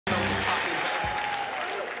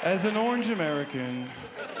As an orange American.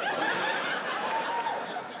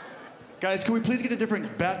 Guys, can we please get a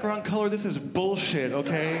different background color? This is bullshit,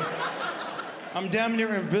 okay? I'm damn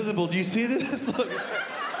near invisible. Do you see this? Look.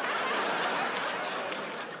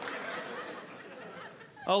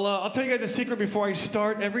 I'll tell you guys a secret before I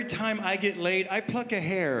start. Every time I get laid, I pluck a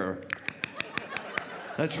hair.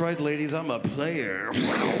 That's right, ladies, I'm a player.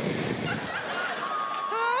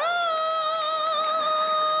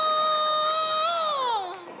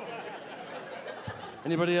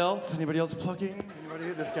 Anybody else? Anybody else plucking?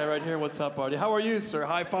 Anybody? This guy right here, what's up, buddy? How are you, sir?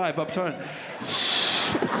 High five, up front.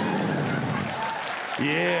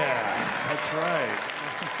 Yeah, that's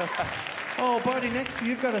right. Oh, buddy, next to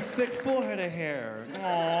you, you've got a thick, full head of hair.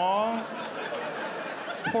 Aww.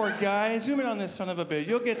 Poor guy. Zoom in on this son of a bitch.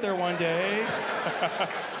 You'll get there one day.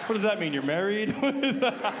 What does that mean? You're married? What is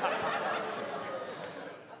that?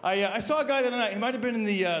 I saw a guy the other night. He might have been in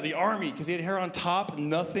the army because he had hair on top,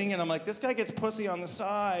 nothing, and I'm like, this guy gets pussy on the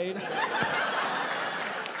side.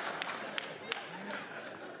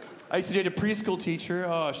 I used to date a preschool teacher.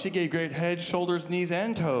 Oh, she gave great head, shoulders, knees,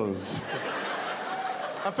 and toes.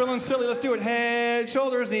 I'm feeling silly. Let's do it. Head,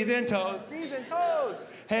 shoulders, knees, and toes. Knees and toes.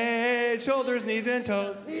 Head, shoulders, knees, and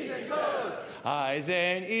toes. Knees and toes. Eyes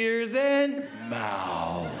and ears and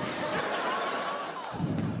mouth.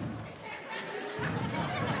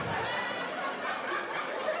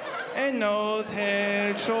 And nose,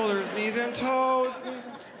 head, shoulders, knees, and toes.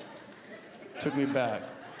 Took me back.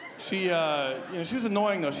 She, she was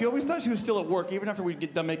annoying though. She always thought she was still at work, even after we'd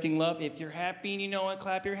get done making love. If you're happy and you know it,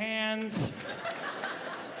 clap your hands.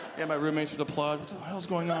 Yeah, my roommates would applaud. What the hell's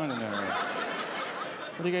going on in there?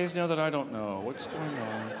 What do you guys know that I don't know? What's going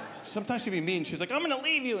on? Sometimes she'd be mean. She's like, I'm gonna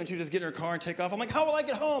leave you. And she'd just get in her car and take off. I'm like, how will I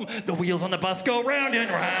get home? The wheels on the bus go round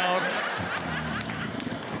and round.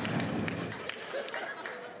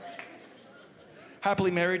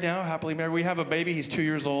 Happily married now, happily married. We have a baby, he's 2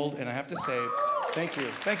 years old, and I have to say, thank you.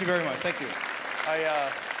 Thank you very much, thank you.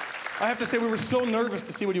 I have to say, we were so nervous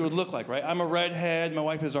to see what he would look like, right? I'm a redhead, my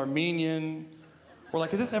wife is Armenian. We're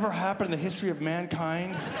like, has this ever happened in the history of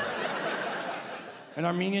mankind? An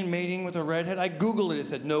Armenian mating with a redhead? I Googled it, it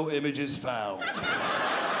said, no images found.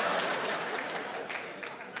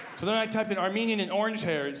 So then I typed in Armenian and orange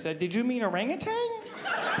hair, it said, did you mean orangutan?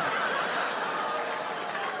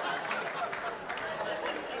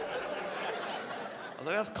 I was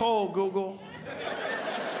like, that's cold, Google.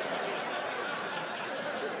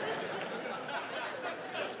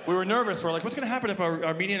 We were nervous. We're like, what's gonna happen if our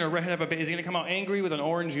Armenian or redhead have a baby? Is he gonna come out angry with an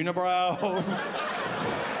orange unibrow?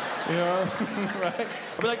 You know, right?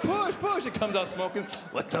 I'll be like, push, push. It comes out smoking.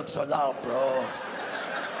 What took so long, bro?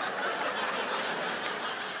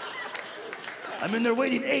 I'm in there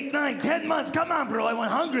waiting 8, 9, 10 months. Come on, bro. I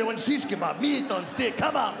went hungry. I went shish kebab, meat on stick.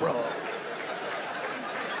 Come on, bro.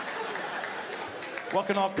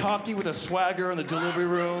 Walking all cocky with a swagger in the delivery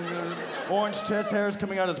room. Orange chest hairs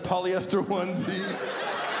coming out as polyester onesie.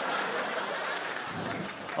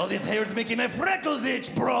 All this hair's making my freckles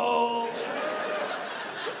itch, bro.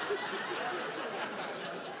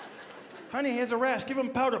 Honey, he has a rash. Give him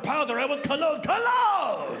powder. Powder. I want cologne.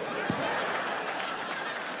 Cologne!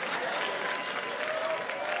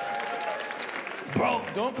 Bro,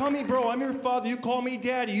 don't call me bro. I'm your father. You call me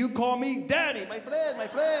daddy. You call me daddy. My friend, my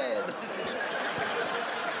friend.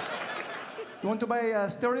 You want to buy a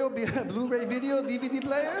stereo, Blu-ray video, DVD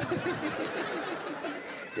player?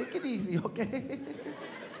 Take it easy, okay?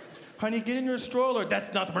 Honey, get in your stroller.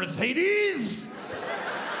 That's not Mercedes!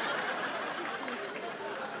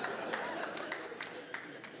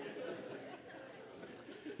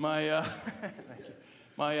 My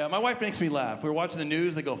wife makes me laugh. We were watching the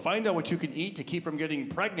news. They go, find out what you can eat to keep from getting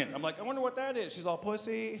pregnant. I'm like, I wonder what that is. She's all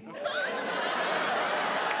pussy.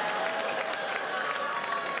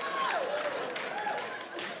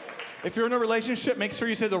 If you're in a relationship, make sure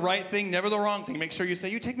you say the right thing, never the wrong thing. Make sure you say,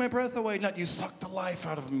 you take my breath away, not you suck the life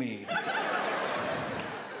out of me.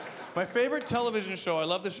 My favorite television show, I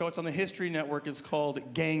love the show, it's on the History Network, it's called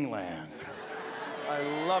Gangland. I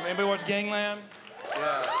love it. Anybody watch Gangland?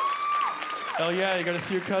 Yeah. Hell yeah, you gotta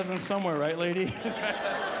see your cousin somewhere, right, lady?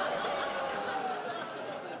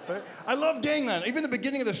 I love Gangland. Even the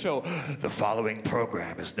beginning of the show. The following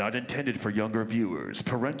program is not intended for younger viewers.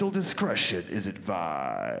 Parental discretion is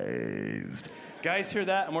advised. Guys hear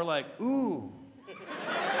that and we're like, ooh.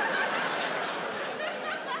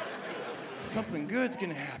 Something good's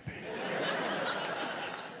gonna happen.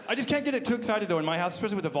 I just can't get it too excited though in my house,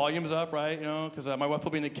 especially with the volumes up, right? You know, because my wife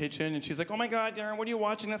will be in the kitchen and she's like, oh my God, Darren, what are you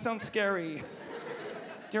watching? That sounds scary.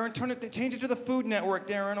 Darren, change it to the Food Network,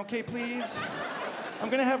 Darren, okay, please? I'm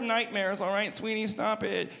gonna have nightmares, all right, Sweeney, stop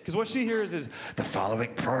it. Because what she hears is, the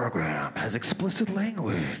following program has explicit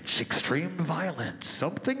language, extreme violence.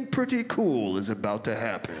 Something pretty cool is about to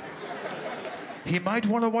happen. He might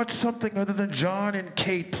want to watch something other than John and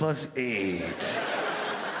Kate plus 8.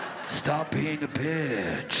 Stop being a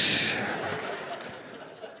bitch.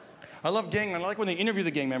 I love Gangland. I like when they interview the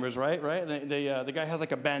gang members, right? The guy has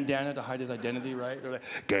like a bandana to hide his identity, right? They're like,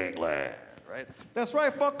 Gangland. Right? That's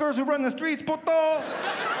right, fuckers who run the streets, puto!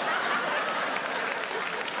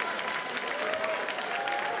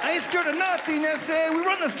 I ain't scared of nothing, I say. We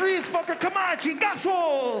run the streets, fucker. Come on,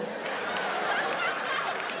 chingazos!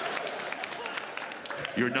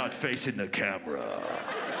 You're not facing the camera.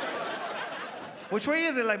 Which way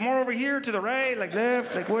is it? Like more over here, to the right, like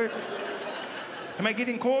left, like where? Am I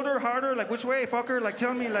getting colder, harder? Like which way, fucker? Like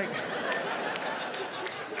tell me, like...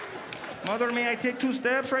 Mother, may I take 2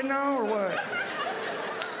 steps right now, or what?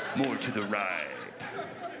 More to the right.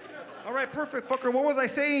 All right, perfect, fucker. What was I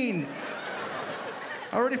saying?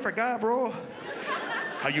 I already forgot, bro.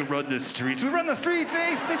 How you run the streets? We run the streets,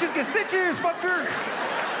 eh? Snitches get stitches, fucker.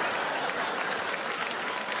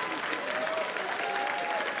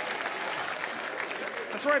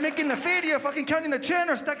 That's right, making the feria, fucking counting the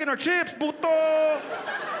cheddar, stacking our chips, puto.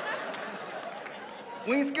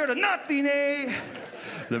 We ain't scared of nothing, eh?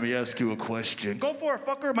 Let me ask you a question. Go for it,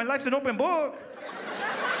 fucker. My life's an open book.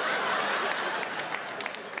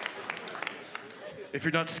 If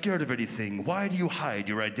you're not scared of anything, why do you hide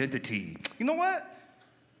your identity? You know what?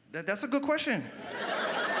 That's a good question.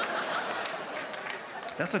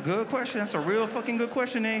 That's a good question. That's a real fucking good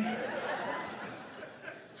question, eh?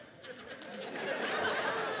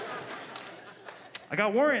 I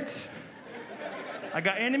got warrants. I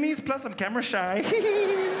got enemies, plus I'm camera shy.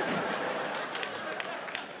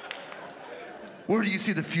 Where do you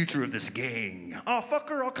see the future of this gang? Oh,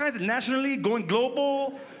 fucker, all kinds of nationally, going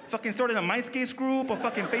global. Fucking started a MySpace group, a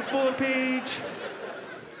fucking Facebook page.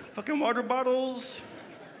 Fucking water bottles.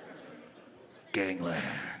 Gangland.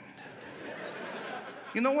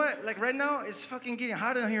 You know what? Like right now, it's fucking getting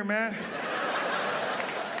hot in here, man.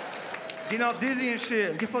 Getting all dizzy and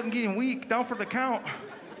shit. I'm fucking getting weak, down for the count.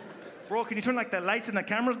 Bro, can you turn like the lights and the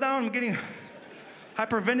cameras down? I'm getting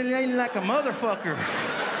hyperventilating like a motherfucker.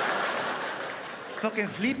 Fucking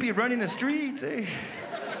sleepy running the streets, eh?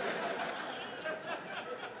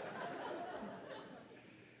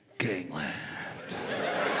 Gangland.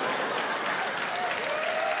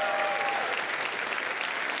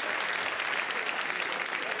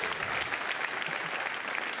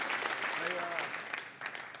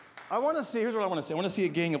 I want to see, here's what I want to see. I want to see a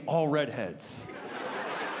gang of all redheads.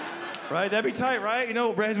 Right? That'd be tight, right? You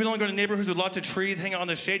know, redheads, we don't go to neighborhoods with lots of trees, hang out on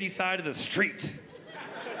the shady side of the street.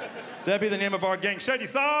 That'd be the name of our gang, Shady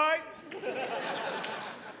Side.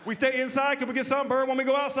 We stay inside, could we get sunburned when we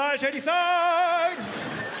go outside, Shady Side?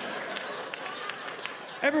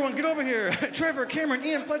 Everyone, get over here. Trevor, Cameron,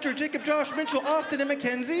 Ian, Fletcher, Jacob, Josh, Mitchell, Austin, and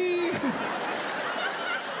Mackenzie.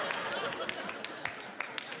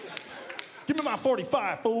 Give me my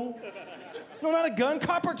 45, fool. No, not a gun,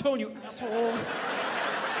 coppertone, you asshole.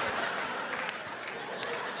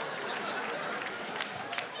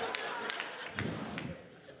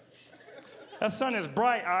 That sun is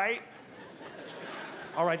bright, all right?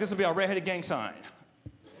 All right, this will be our redheaded gang sign.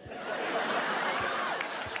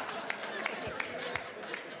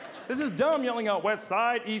 This is dumb yelling out west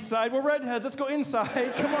side, east side. We're redheads, let's go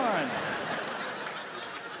inside, come on.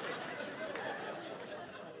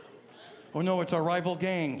 Oh no, it's our rival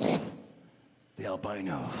gang. The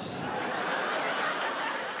albinos.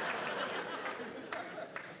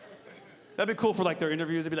 That'd be cool for like their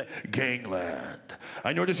interviews. They'd be like, Gangland.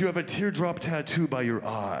 I notice you have a teardrop tattoo by your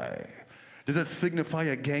eye. Does that signify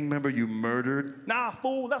a gang member you murdered? nah,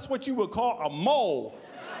 fool, that's what you would call a mole.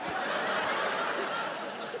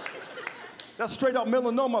 That's straight up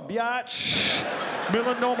melanoma, biatch.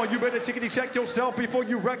 Melanoma, you better tickety check yourself before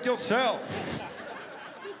you wreck yourself.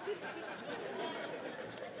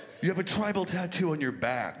 You have a tribal tattoo on your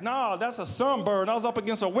back. Nah, that's a sunburn. I was up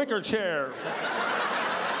against a wicker chair.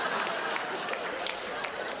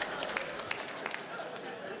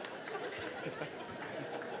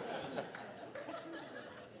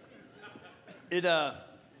 It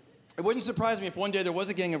wouldn't surprise me if one day there was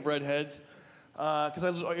a gang of redheads,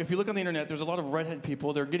 because if you look on the internet, there's a lot of redhead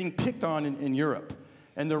people. They're getting picked on in Europe,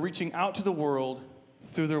 and they're reaching out to the world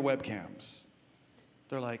through their webcams.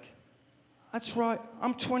 They're like, that's right,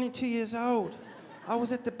 I'm 22 years old. I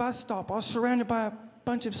was at the bus stop. I was surrounded by a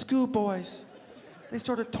bunch of schoolboys. They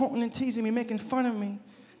started taunting and teasing me, making fun of me.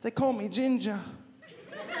 They called me Ginger.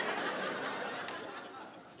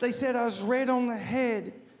 They said I was red on the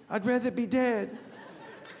head. I'd rather be dead.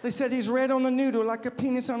 They said he's red on the noodle like a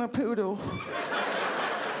penis on a poodle.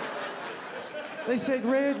 They said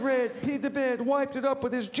red, peed the bed, wiped it up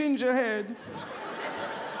with his ginger head.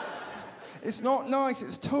 It's not nice,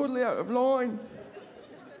 it's totally out of line.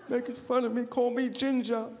 Making fun of me, call me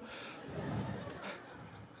Ginger.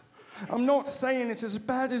 I'm not saying it's as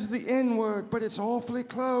bad as the N-word, but it's awfully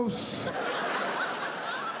close.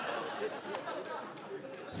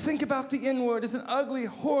 Think about the N-word. It's an ugly,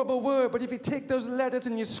 horrible word, but if you take those letters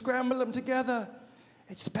and you scramble them together,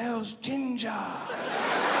 it spells ginger.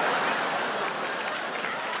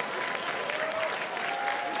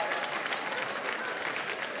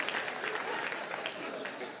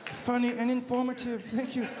 Funny and informative,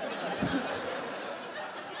 thank you.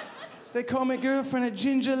 They call my girlfriend a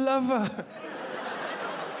ginger lover.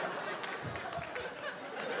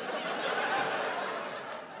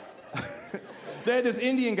 They had this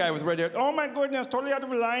Indian guy with red hair. Oh my goodness, totally out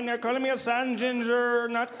of line. They're calling me a sand ginger,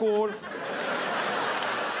 not cool.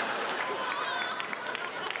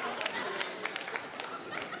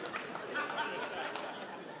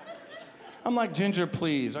 I'm like, Ginger,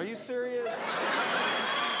 please. Are you serious?